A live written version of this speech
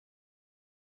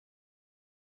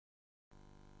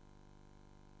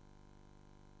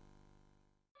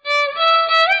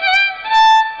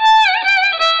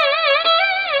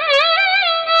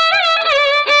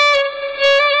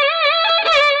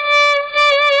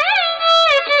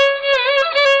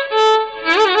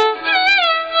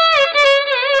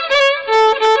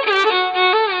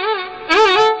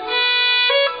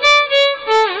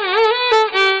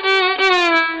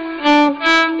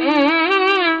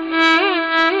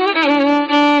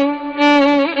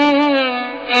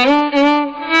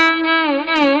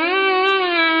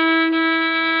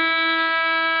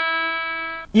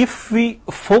if we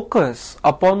focus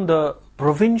upon the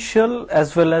provincial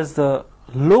as well as the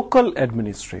local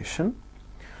administration,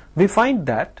 we find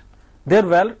that there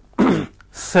were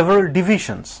several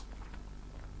divisions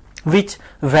which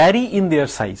vary in their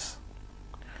size.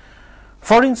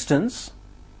 For instance,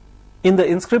 in the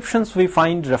inscriptions we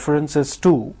find references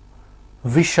to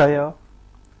Vishaya,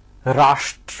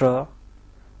 Rashtra,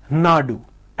 Nadu,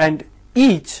 and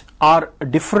each are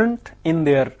different in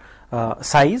their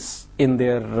size, in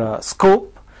their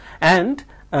scope, and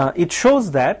it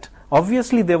shows that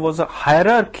obviously there was a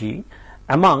hierarchy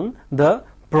among the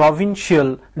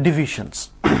provincial divisions.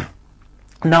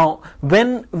 Now,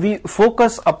 when we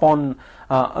focus upon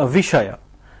Vishaya,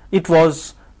 it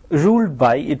was ruled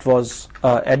by, it was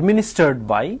administered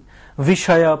by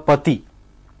Vishayapati.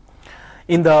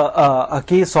 In the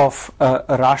case of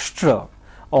Rashtra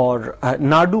or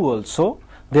Nadu also,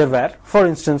 there were, for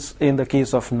instance, in the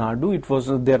case of Nadu, it was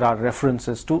there are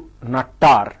references to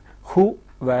Nattar, who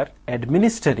were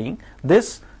administering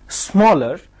this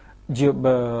smaller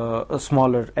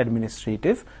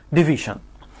administrative division.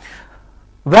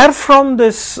 Where from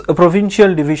this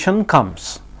provincial division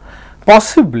comes?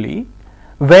 Possibly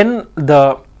when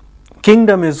the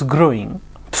kingdom is growing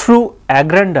through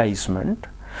aggrandizement,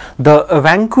 the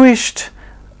vanquished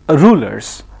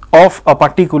rulers of a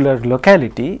particular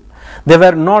locality, they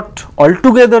were not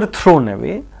altogether thrown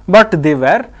away, but they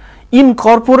were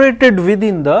incorporated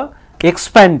within the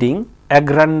expanding,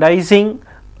 aggrandizing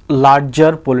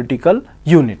larger political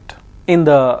unit. In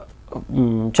the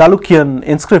Chalukyan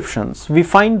inscriptions, we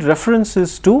find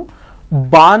references to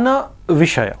Bana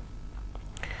Vishaya.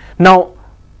 Now,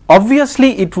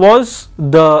 obviously it was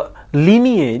the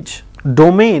lineage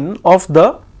domain of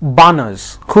the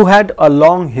Banas, who had a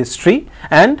long history,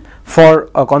 and for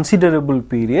a considerable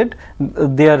period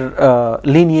their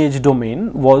lineage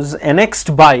domain was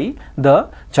annexed by the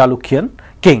Chalukyan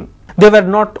king. They were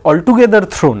not altogether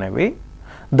thrown away.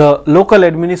 The local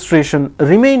administration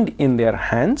remained in their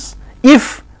hands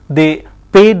if they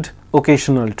paid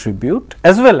occasional tribute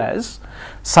as well as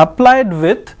supplied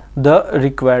with the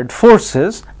required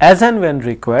forces as and when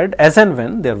required, as and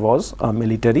when there was a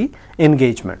military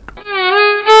engagement.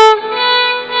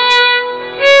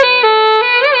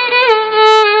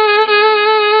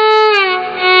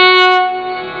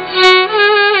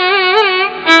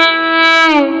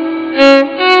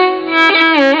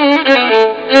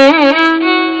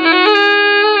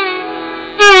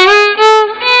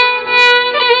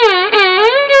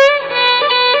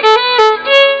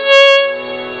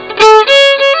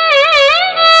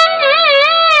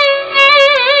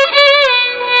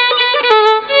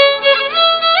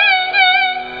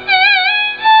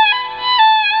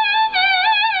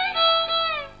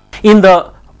 In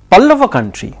the Pallava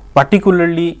country,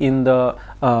 particularly in the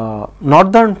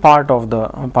northern part of the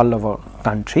Pallava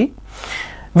country,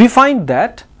 we find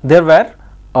that there were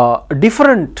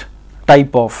different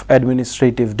type of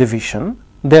administrative division.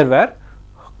 There were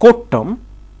Kottam,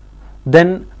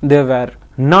 then there were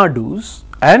Nadus,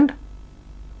 and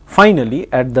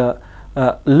finally at the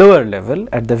lower level,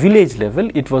 at the village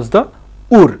level, it was the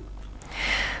Ur.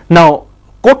 Now,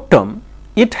 Kottam,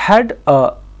 it had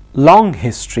a long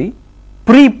history,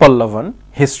 pre-Pallavan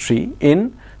history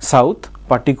in south,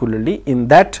 particularly in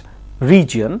that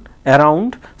region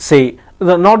around, say,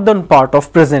 the northern part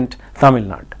of present Tamil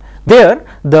Nadu. There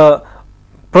the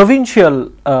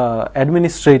provincial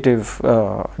administrative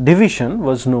division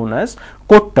was known as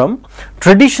Kottam.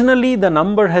 Traditionally the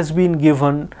number has been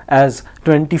given as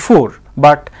 24,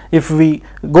 but if we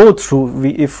go through,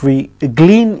 if we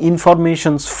glean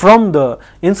informations from the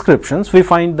inscriptions, we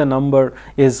find the number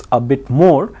is a bit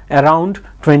more, around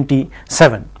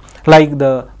 27. Like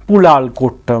the Pulal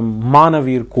Kottam,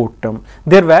 Manavir Kottam,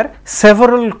 there were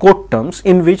several Kottams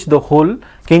in which the whole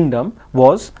kingdom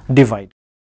was divided.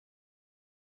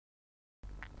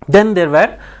 Then there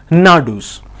were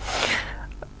Nadus.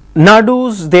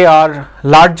 Nadus, they are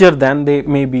larger than, they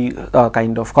may be a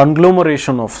kind of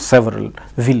conglomeration of several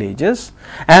villages,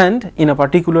 and in a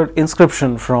particular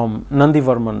inscription from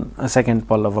Nandivarman second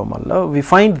Pallava Malla, we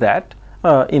find that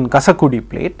in Kasakudi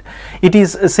plate, it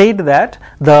is said that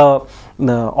the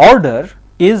order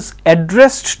is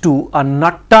addressed to a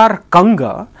Nattar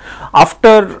Kanga.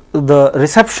 After the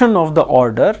reception of the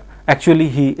order, actually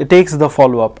he takes the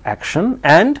follow-up action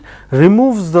and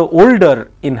removes the older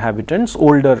inhabitants,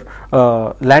 older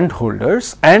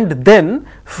landholders, and then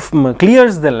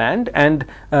clears the land and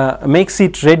makes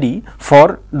it ready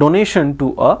for donation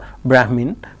to a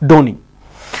Brahmin Doni.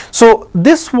 So,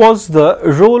 this was the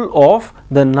role of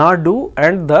the Nadu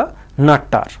and the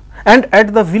Nattar. And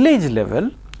at the village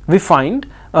level, we find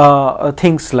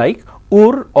things like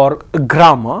ur or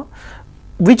grama,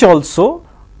 which also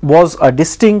was a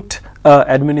distinct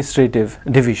administrative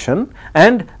division,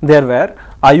 and there were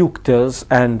ayuktas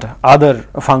and other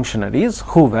functionaries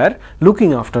who were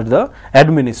looking after the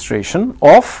administration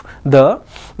of the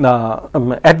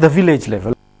at the village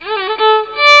level.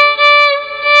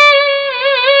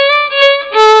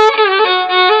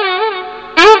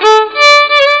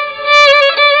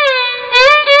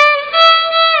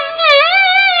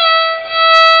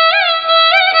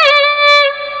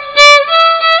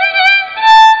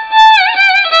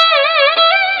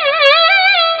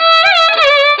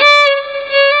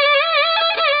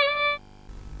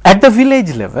 At the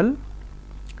village level,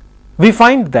 we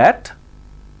find that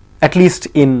at least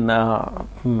in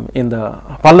the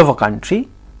Pallava country,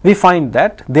 we find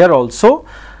that there are also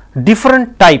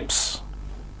different types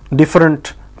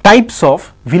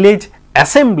of village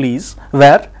assemblies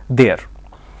were there.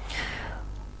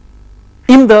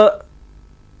 In the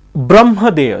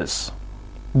Brahmadeyas,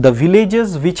 the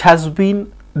villages which has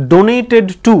been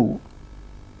donated to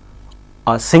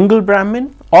a single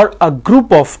Brahmin or a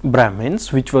group of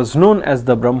Brahmins, which was known as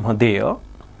the Brahmadeya,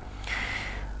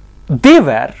 they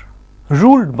were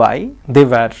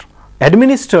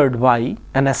administered by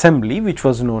an assembly which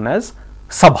was known as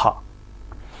Sabha,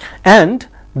 and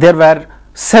there were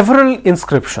several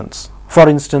inscriptions. For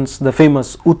instance, the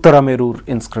famous Uttaramerur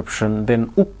inscription,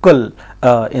 then Ukkal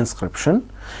inscription.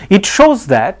 It shows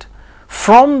that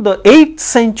from the 8th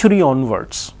century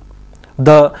onwards,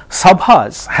 the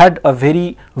sabhas had a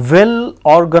very well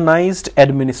organized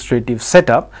administrative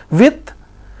setup with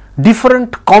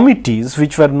different committees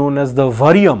which were known as the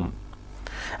varyam,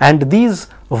 and these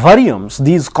varyams,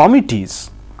 these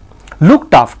committees,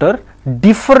 looked after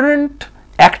different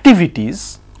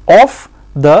activities of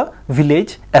the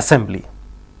village assembly.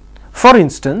 For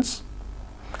instance,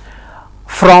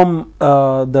 from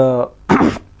the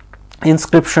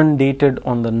inscription dated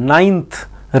on the 9th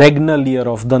regnal year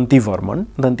of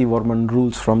Dantivarman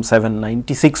rules from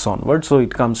 796 onwards, so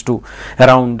it comes to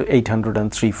around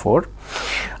 803-4.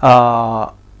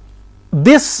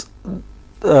 This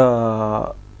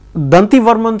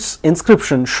Dantivarman's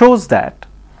inscription shows that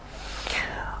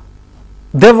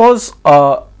there was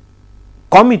a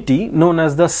committee known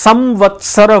as the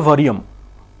Samvatsara Varyam,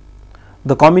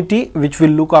 the committee which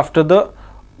will look after the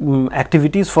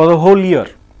activities for the whole year.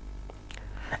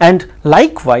 And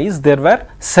likewise, there were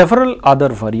several other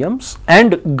varyams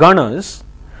and ganas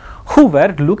who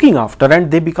were looking after,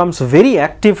 and they becomes very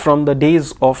active from the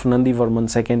days of Nandivarman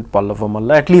II Pallava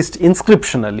Malla. At least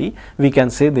inscriptionally, we can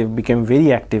say they became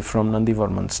very active from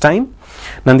Nandivarman's time,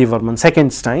 Nandivarman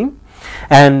II's time,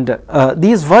 and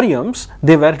these varyams,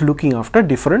 they were looking after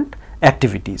different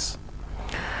activities.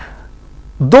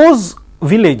 Those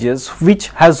villages which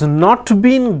has not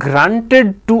been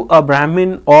granted to a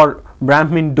Brahmin or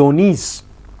Brahmin donis,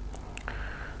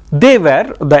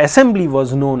 the assembly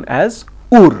was known as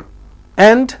Ur,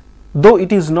 and though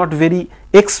it is not very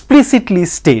explicitly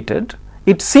stated,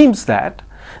 it seems that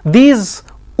these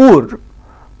Ur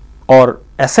or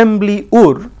assembly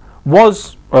Ur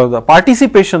was, the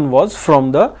participation was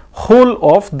from the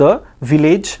whole of the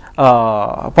village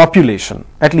population,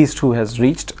 at least who has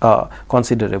reached a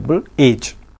considerable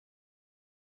age.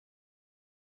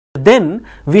 Then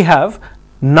we have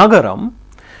Nagaram.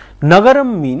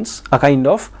 Nagaram means a kind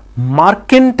of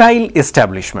mercantile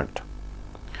establishment,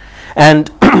 and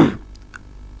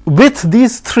with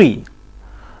these three,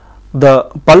 the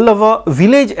Pallava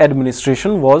village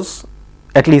administration was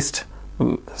at least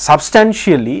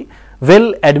substantially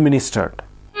well administered.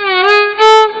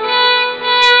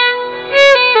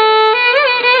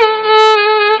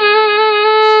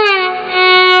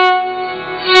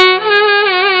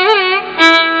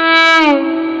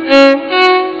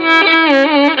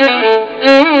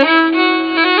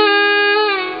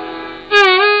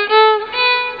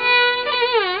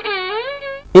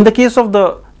 In the case of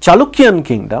the Chalukyan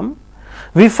kingdom,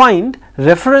 we find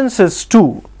references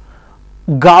to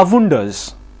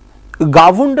Gavundas.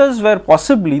 Gavundas were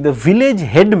possibly the village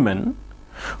headmen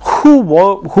who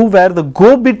were the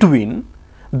go-between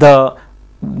the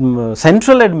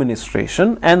central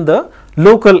administration and the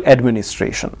local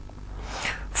administration.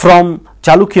 From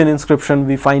Chalukyan inscription,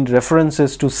 we find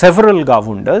references to several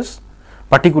Gavundas,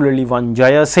 particularly one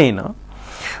Jayasena,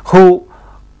 who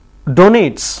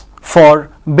donates for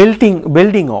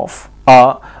building of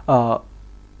a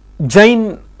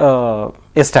Jain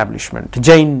establishment,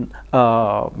 Jain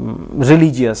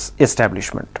religious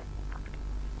establishment.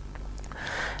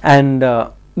 And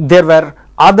there were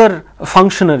other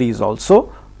functionaries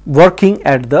also working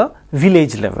at the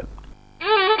village level.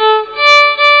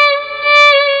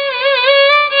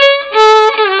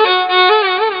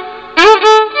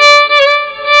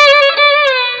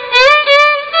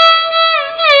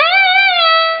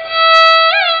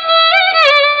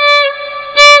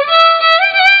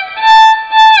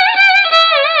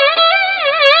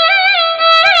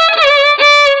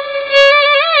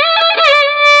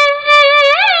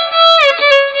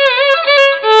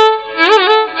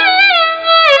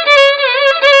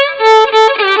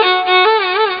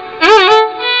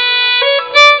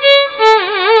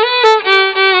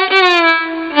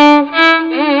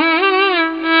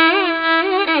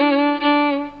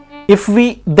 if we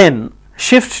then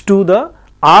shift to the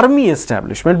army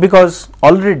establishment, because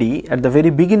already at the very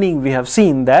beginning we have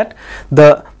seen that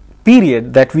the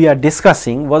period that we are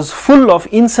discussing was full of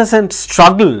incessant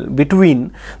struggle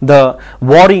between the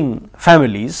warring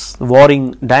families,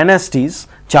 warring dynasties,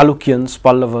 Chalukyans,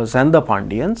 Pallavas and the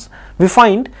Pandyans. We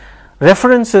find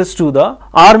references to the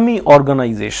army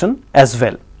organization as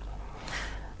well.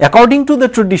 According to the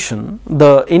tradition,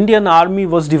 the Indian army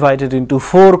was divided into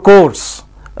 4 corps,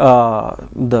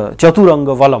 the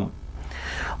Chaturanga Valam,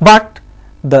 but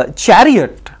the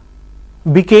chariot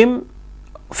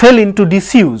fell into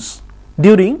disuse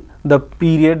during the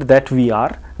period that we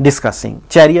are discussing.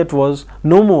 Chariot was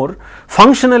no more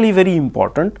functionally very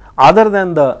important other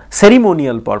than the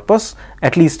ceremonial purpose,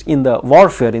 at least in the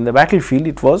warfare, in the battlefield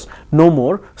it was no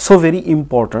more so very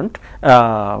important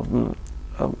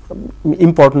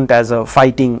as a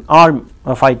fighting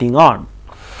arm.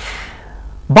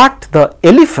 But the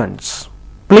elephants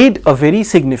played a very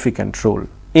significant role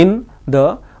in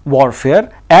the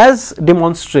warfare, as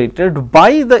demonstrated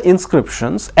by the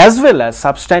inscriptions as well as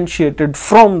substantiated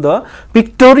from the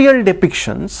pictorial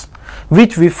depictions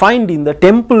which we find in the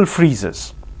temple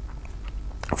friezes.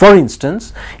 For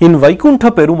instance, in Vaikuntha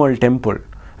Perumal temple,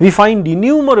 we find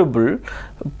innumerable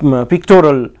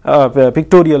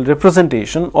pictorial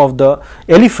representation of the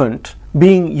elephant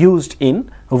being used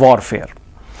in warfare,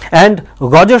 and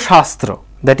Gaja Shastra,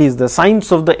 that is the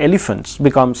science of the elephants,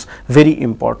 becomes very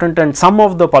important, and some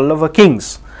of the Pallava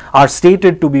kings are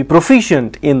stated to be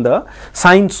proficient in the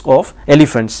science of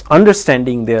elephants,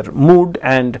 understanding their mood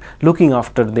and looking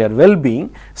after their well-being.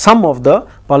 Some of the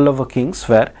Pallava kings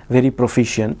were very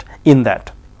proficient in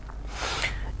that.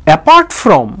 Apart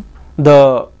from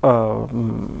the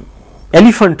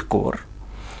elephant corps,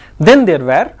 then there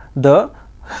were the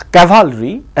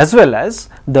cavalry as well as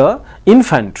the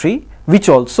infantry, which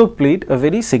also played a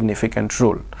very significant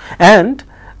role. And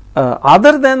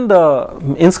other than the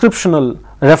inscriptional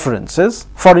references,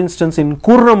 for instance in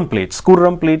Kurram plates,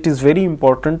 Kurram plate is very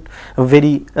important,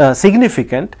 very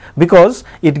significant, because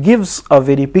it gives a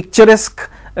very picturesque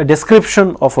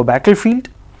description of a battlefield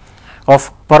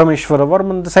of Parameshwara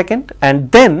Varman II,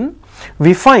 and then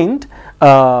we find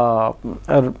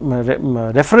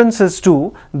references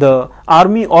to the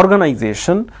army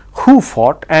organization, who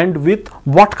fought and with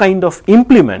what kind of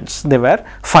implements they were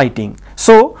fighting.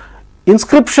 So,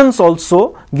 inscriptions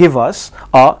also give us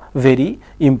a very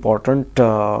important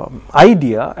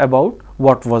idea about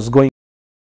what was going on.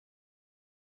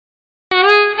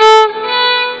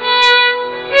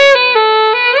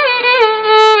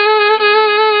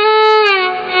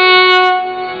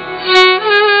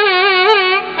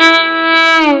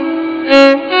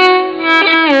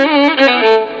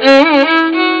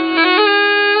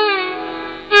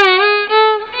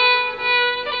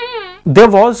 There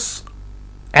was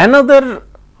another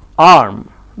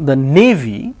arm, the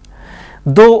navy,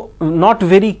 though not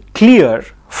very clear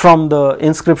from the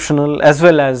inscriptional as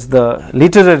well as the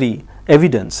literary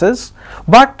evidences,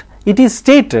 but it is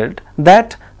stated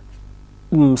that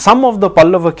some of the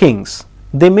Pallava kings,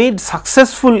 they made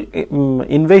successful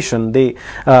invasion, they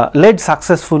led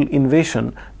successful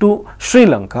invasion to Sri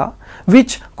Lanka,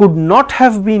 which could not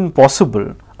have been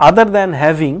possible other than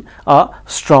having a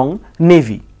strong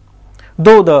navy.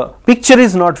 Though the picture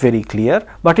is not very clear,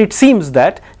 but it seems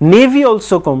that navy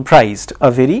also comprised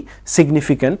a very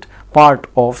significant part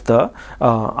of the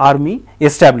army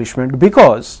establishment,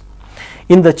 because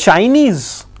in the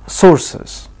Chinese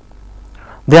sources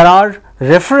there are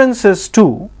references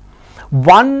to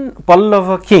one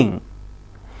Pallava king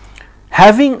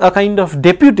having a kind of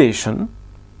deputation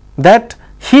that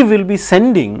he will be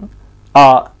sending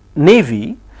a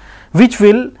navy which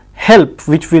will help,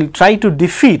 which will try to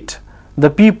defeat the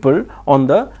people on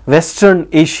the Western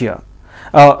Asia,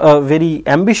 a very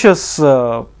ambitious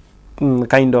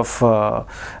kind of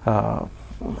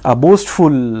a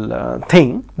boastful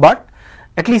thing, but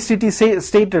at least it is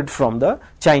stated from the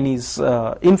Chinese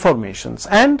informations.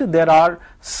 And there are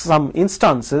some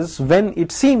instances when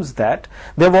it seems that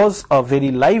there was a very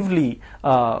lively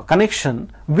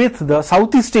connection with the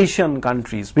Southeast Asian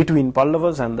countries, between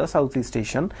Pallavas and the Southeast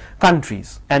Asian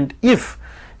countries. And if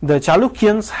the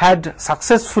Chalukyans had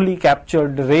successfully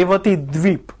captured Revati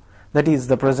Dweep, that is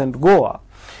the present Goa,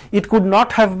 it could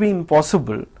not have been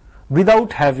possible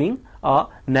without having a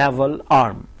naval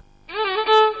arm.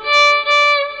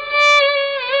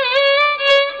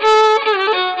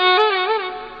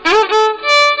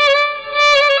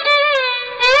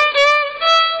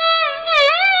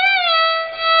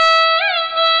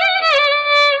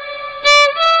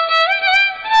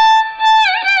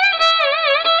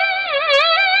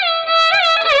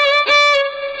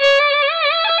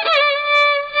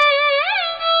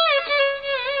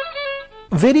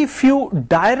 very few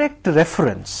direct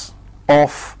reference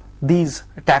of these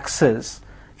taxes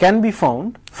can be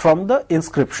found from the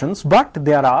inscriptions, but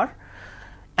there are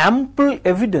ample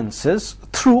evidences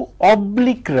through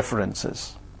oblique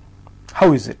references.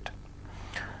 How is it?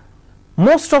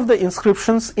 Most of the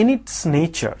inscriptions in its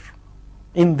nature,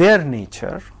 in their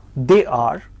nature, they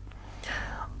are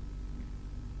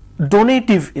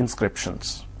donative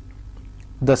inscriptions.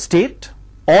 The state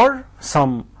or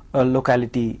some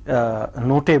locality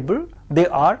notable, they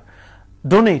are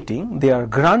donating, they are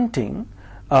granting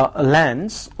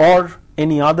lands or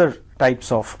any other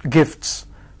types of gifts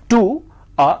to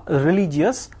a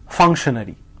religious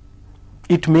functionary.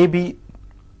 It may be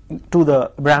to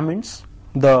the Brahmins,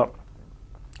 the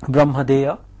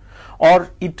Brahmadeya, or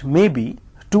it may be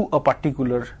to a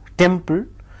particular temple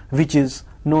which is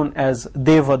known as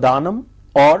Devadanam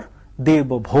or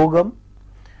Devabhogam,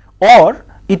 or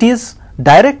it is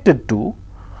directed to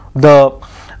the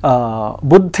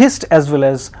Buddhist as well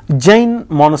as Jain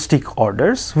monastic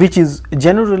orders, which is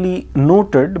generally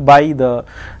noted by the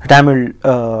Tamil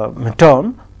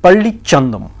term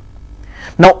Pallichandam.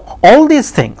 Now, all these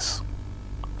things,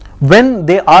 when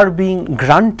they are being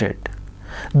granted,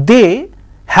 they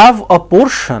have a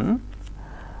portion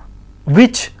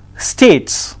which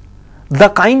states the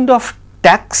kind of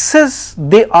taxes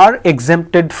they are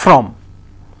exempted from,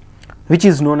 which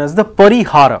is known as the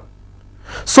parihara.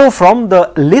 So, from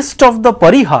the list of the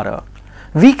parihara,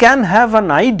 we can have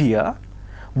an idea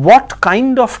what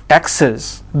kind of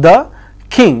taxes the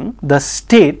king, the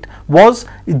state, was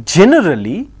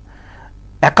generally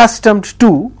accustomed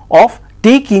to of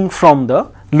taking from the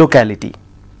locality.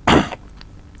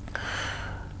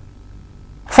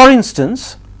 For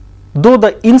instance, though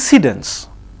the incidence,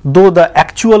 though the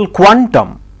actual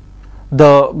quantum,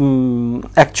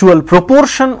 the actual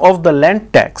proportion of the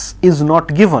land tax is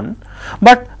not given,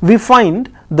 but we find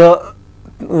the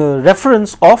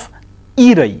reference of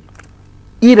irai.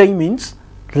 Irai means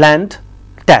land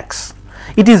tax.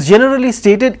 It is generally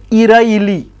stated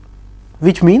iraili,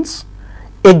 which means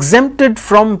exempted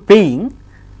from paying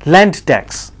land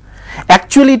tax.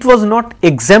 Actually, it was not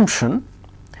exemption.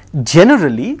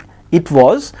 Generally, it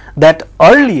was that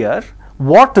earlier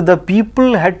what the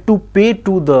people had to pay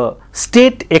to the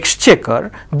state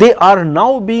exchequer, they are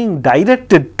now being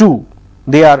directed to,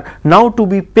 they are now to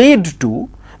be paid to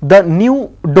the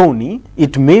new doni.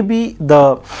 It may be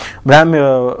the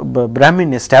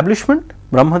Brahmin establishment,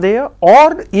 Brahmadeya,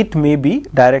 or it may be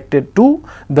directed to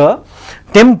the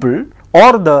temple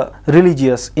or the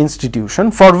religious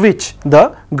institution for which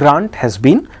the grant has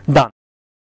been done.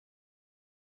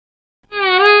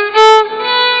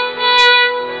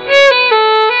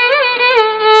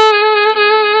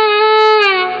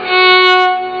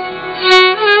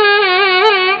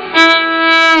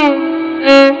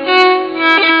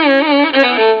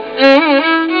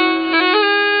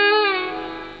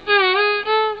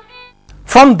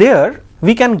 From there,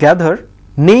 we can gather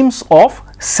names of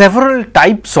several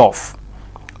types of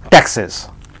taxes.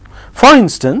 For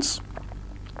instance,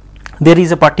 there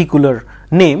is a particular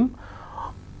name,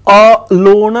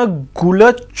 Alona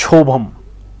Gula Chobham,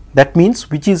 that means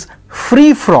which is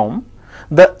free from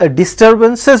the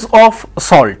disturbances of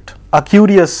salt, a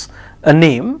curious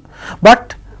name,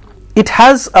 but it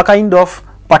has a kind of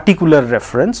particular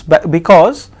reference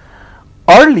because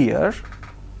earlier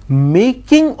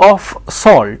making of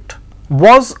salt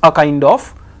was a kind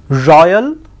of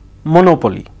royal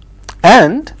monopoly,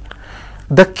 and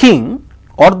the king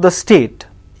or the state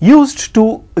used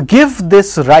to give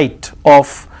this right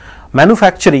of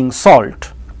manufacturing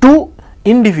salt to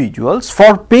individuals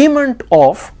for payment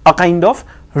of a kind of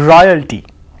royalty.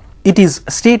 It is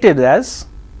stated as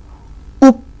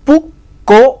Uppu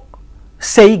ko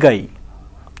Seigai,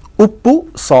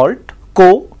 Uppu salt,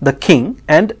 ko the king,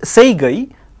 and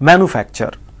Seigai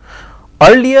manufacture.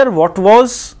 Earlier, what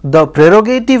was the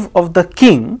prerogative of the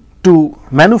king to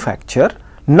manufacture,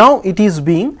 now it is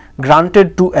being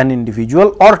granted to an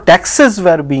individual, or taxes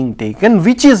were being taken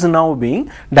which is now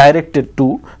being directed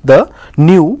to the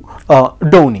new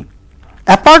doni.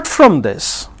 Apart from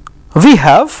this, we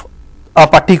have a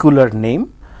particular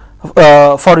name,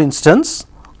 for instance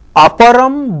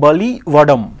Aparam Bali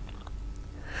Vadam.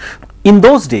 In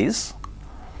those days,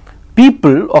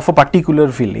 people of a particular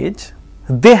village,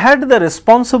 they had the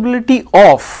responsibility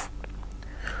of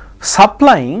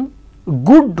supplying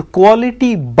good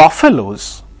quality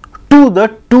buffaloes to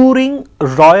the touring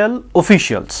royal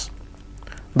officials.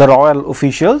 The royal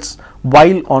officials,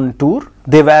 while on tour,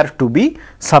 they were to be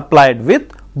supplied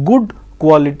with good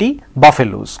quality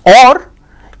buffaloes, or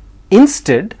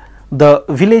instead the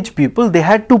village people, they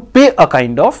had to pay a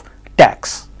kind of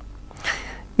tax.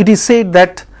 it is said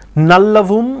that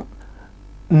Nallavum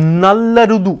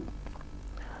Nallarudu,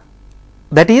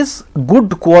 that is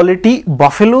good quality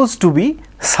buffaloes to be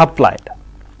supplied.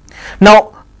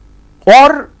 Now,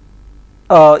 or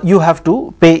you have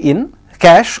to pay in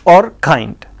cash or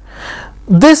kind.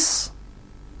 This,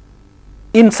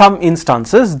 in some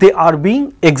instances, they are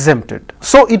being exempted.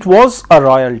 So, it was a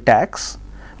royal tax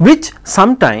which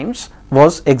sometimes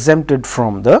was exempted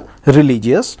from the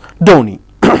religious dowry.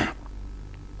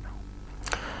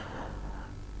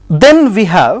 Then we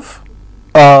have,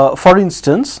 for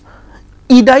instance,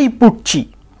 Idai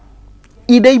Putchi.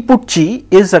 Idai Putchi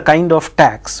is a kind of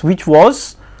tax which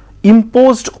was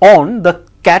imposed on the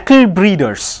cattle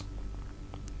breeders.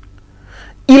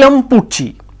 Ilam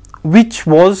Putchi, which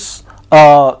was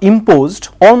imposed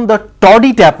on the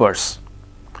toddy tappers.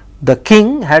 The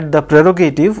king had the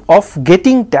prerogative of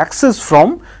getting taxes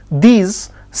from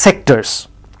these sectors.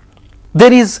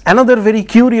 There is another very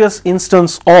curious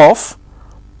instance of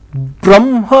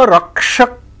Brahma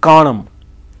Rakshakanam,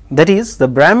 that is, the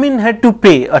Brahmin had to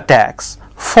pay a tax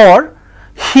for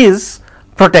his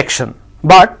protection,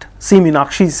 but C.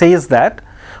 Meenakshi says that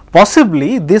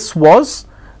possibly this was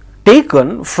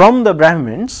taken from the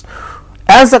Brahmins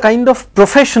as a kind of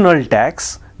professional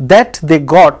tax, that they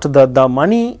got the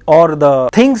money or the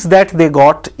things that they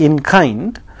got in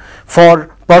kind for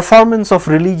performance of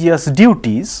religious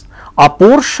duties. A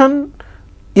portion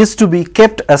is to be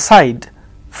kept aside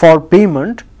for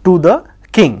payment to the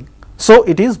king. So,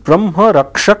 it is Brahma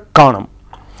Rakshakanam.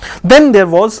 Then there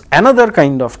was another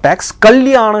kind of tax,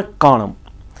 Kalyanakanam.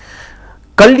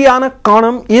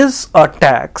 Kalyanakanam is a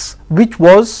tax which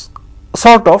was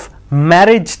sort of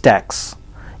marriage tax.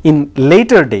 In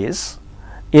later days,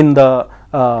 in the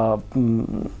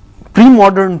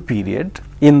pre-modern period,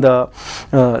 in the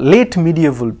late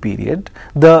medieval period,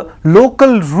 the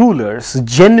local rulers,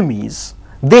 Jenimis,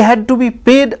 they had to be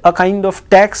paid a kind of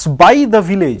tax by the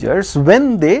villagers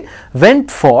when they went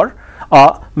for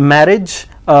a marriage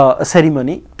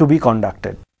ceremony to be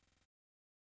conducted.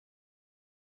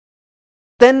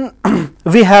 Then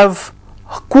we have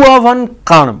Kuavan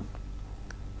Kanam,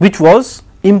 which was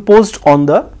imposed on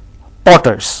the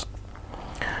potters.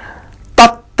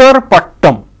 Tattar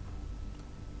Pattam.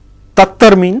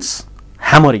 Tattar means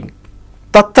hammering.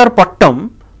 Tattar Pattam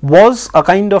was a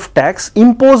kind of tax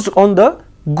imposed on the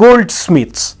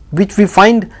goldsmiths, which we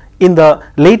find in the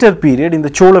later period, in the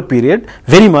Chola period,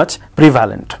 very much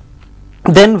prevalent.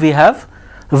 Then we have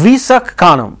Visak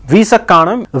Kanam. Visak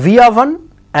Kanam, Viyavan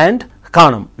and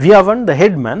Kanam. Viyavan, the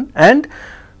headman, and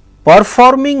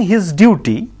performing his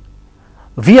duty,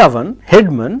 Viyavan,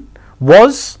 headman,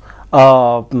 was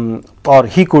or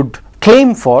he could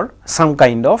claim for some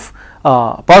kind of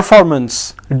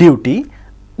performance duty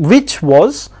which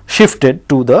was shifted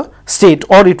to the state,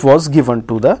 or it was given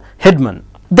to the headman.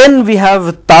 Then we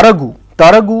have Taragu.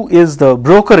 Taragu is the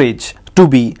brokerage to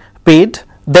be paid.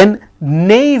 Then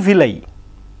Neivilai.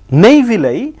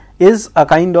 Neivilai is a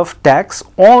kind of tax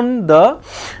on the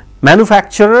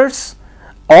manufacturers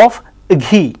of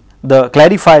ghee, the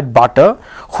clarified butter,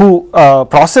 who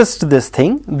processed this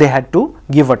thing. They had to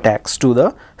give a tax to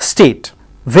the state.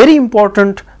 Very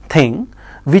important thing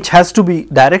which has to be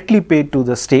directly paid to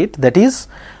the state, that is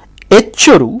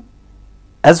Echoru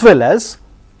as well as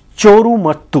Choru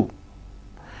Mattu.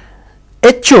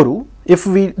 Echoru, if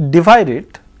we divide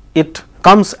it, it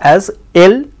comes as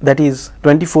L, that is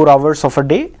 24 hours of a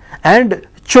day, and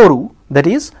Choru, that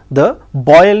is the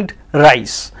boiled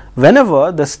rice.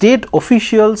 Whenever the state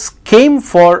officials came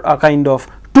for a kind of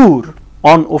tour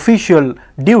on official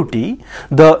duty,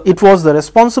 it was the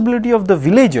responsibility of the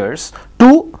villagers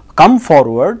to come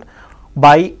forward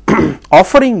by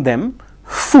offering them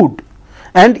food,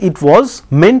 and it was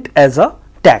meant as a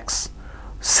tax.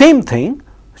 Same thing,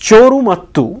 Choru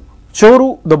Mattu,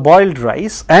 Choru the boiled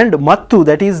rice, and Mattu,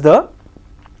 that is the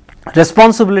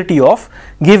responsibility of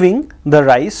giving the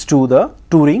rice to the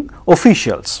touring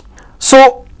officials.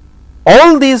 So,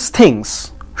 all these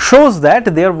things shows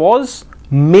that there was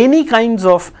many kinds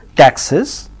of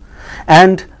taxes,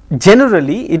 and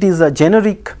generally it is a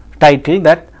generic title,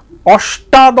 that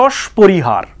Ashtadosh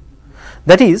Porihar,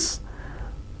 that is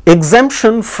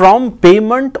exemption from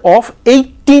payment of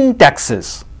 18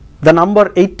 taxes. The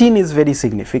number 18 is very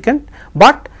significant,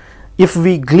 but if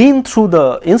we glean through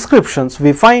the inscriptions,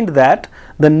 we find that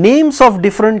the names of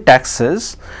different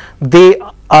taxes, they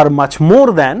are much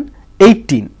more than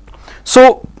 18.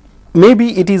 So,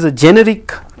 maybe it is a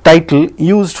generic title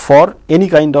used for any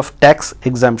kind of tax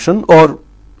exemption or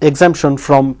exemption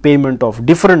from payment of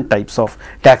different types of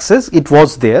taxes. It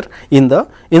was there in the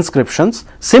inscriptions.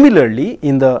 Similarly,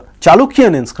 in the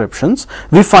Chalukyan inscriptions,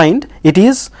 we find it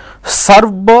is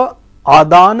Sarva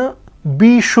Adana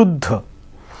Bishuddha,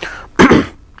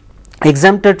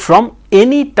 exempted from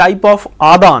any type of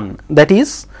adan, that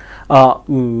is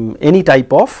any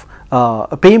type of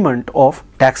payment of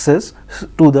taxes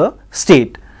to the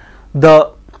state.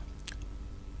 The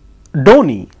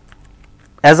doni,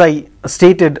 as I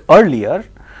stated earlier,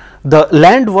 the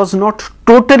land was not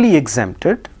totally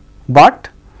exempted, but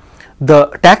the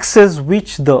taxes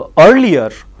which the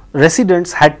earlier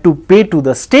residents had to pay to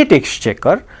the state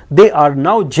exchequer, they are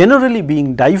now generally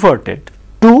being diverted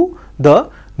to the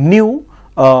new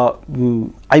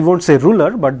I will not say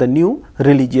ruler, but the new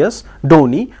religious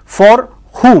doni, for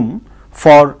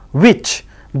which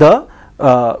the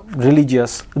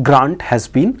religious grant has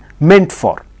been meant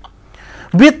for.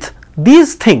 With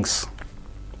these things,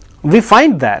 we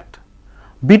find that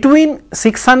between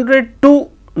 600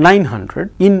 to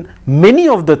 900, in many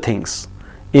of the things,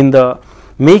 in the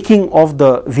making of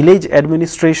the village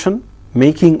administration,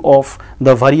 making of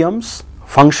the varyams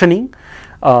functioning,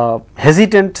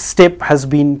 hesitant step has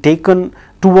been taken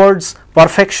towards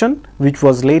perfection, which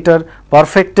was later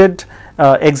perfected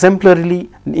exemplarily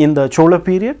in the Chola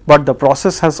period, but the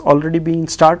process has already been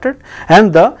started,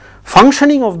 and the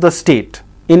functioning of the state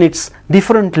in its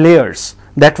different layers,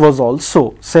 that was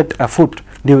also set afoot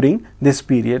during this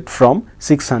period from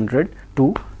 600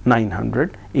 to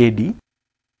 900 AD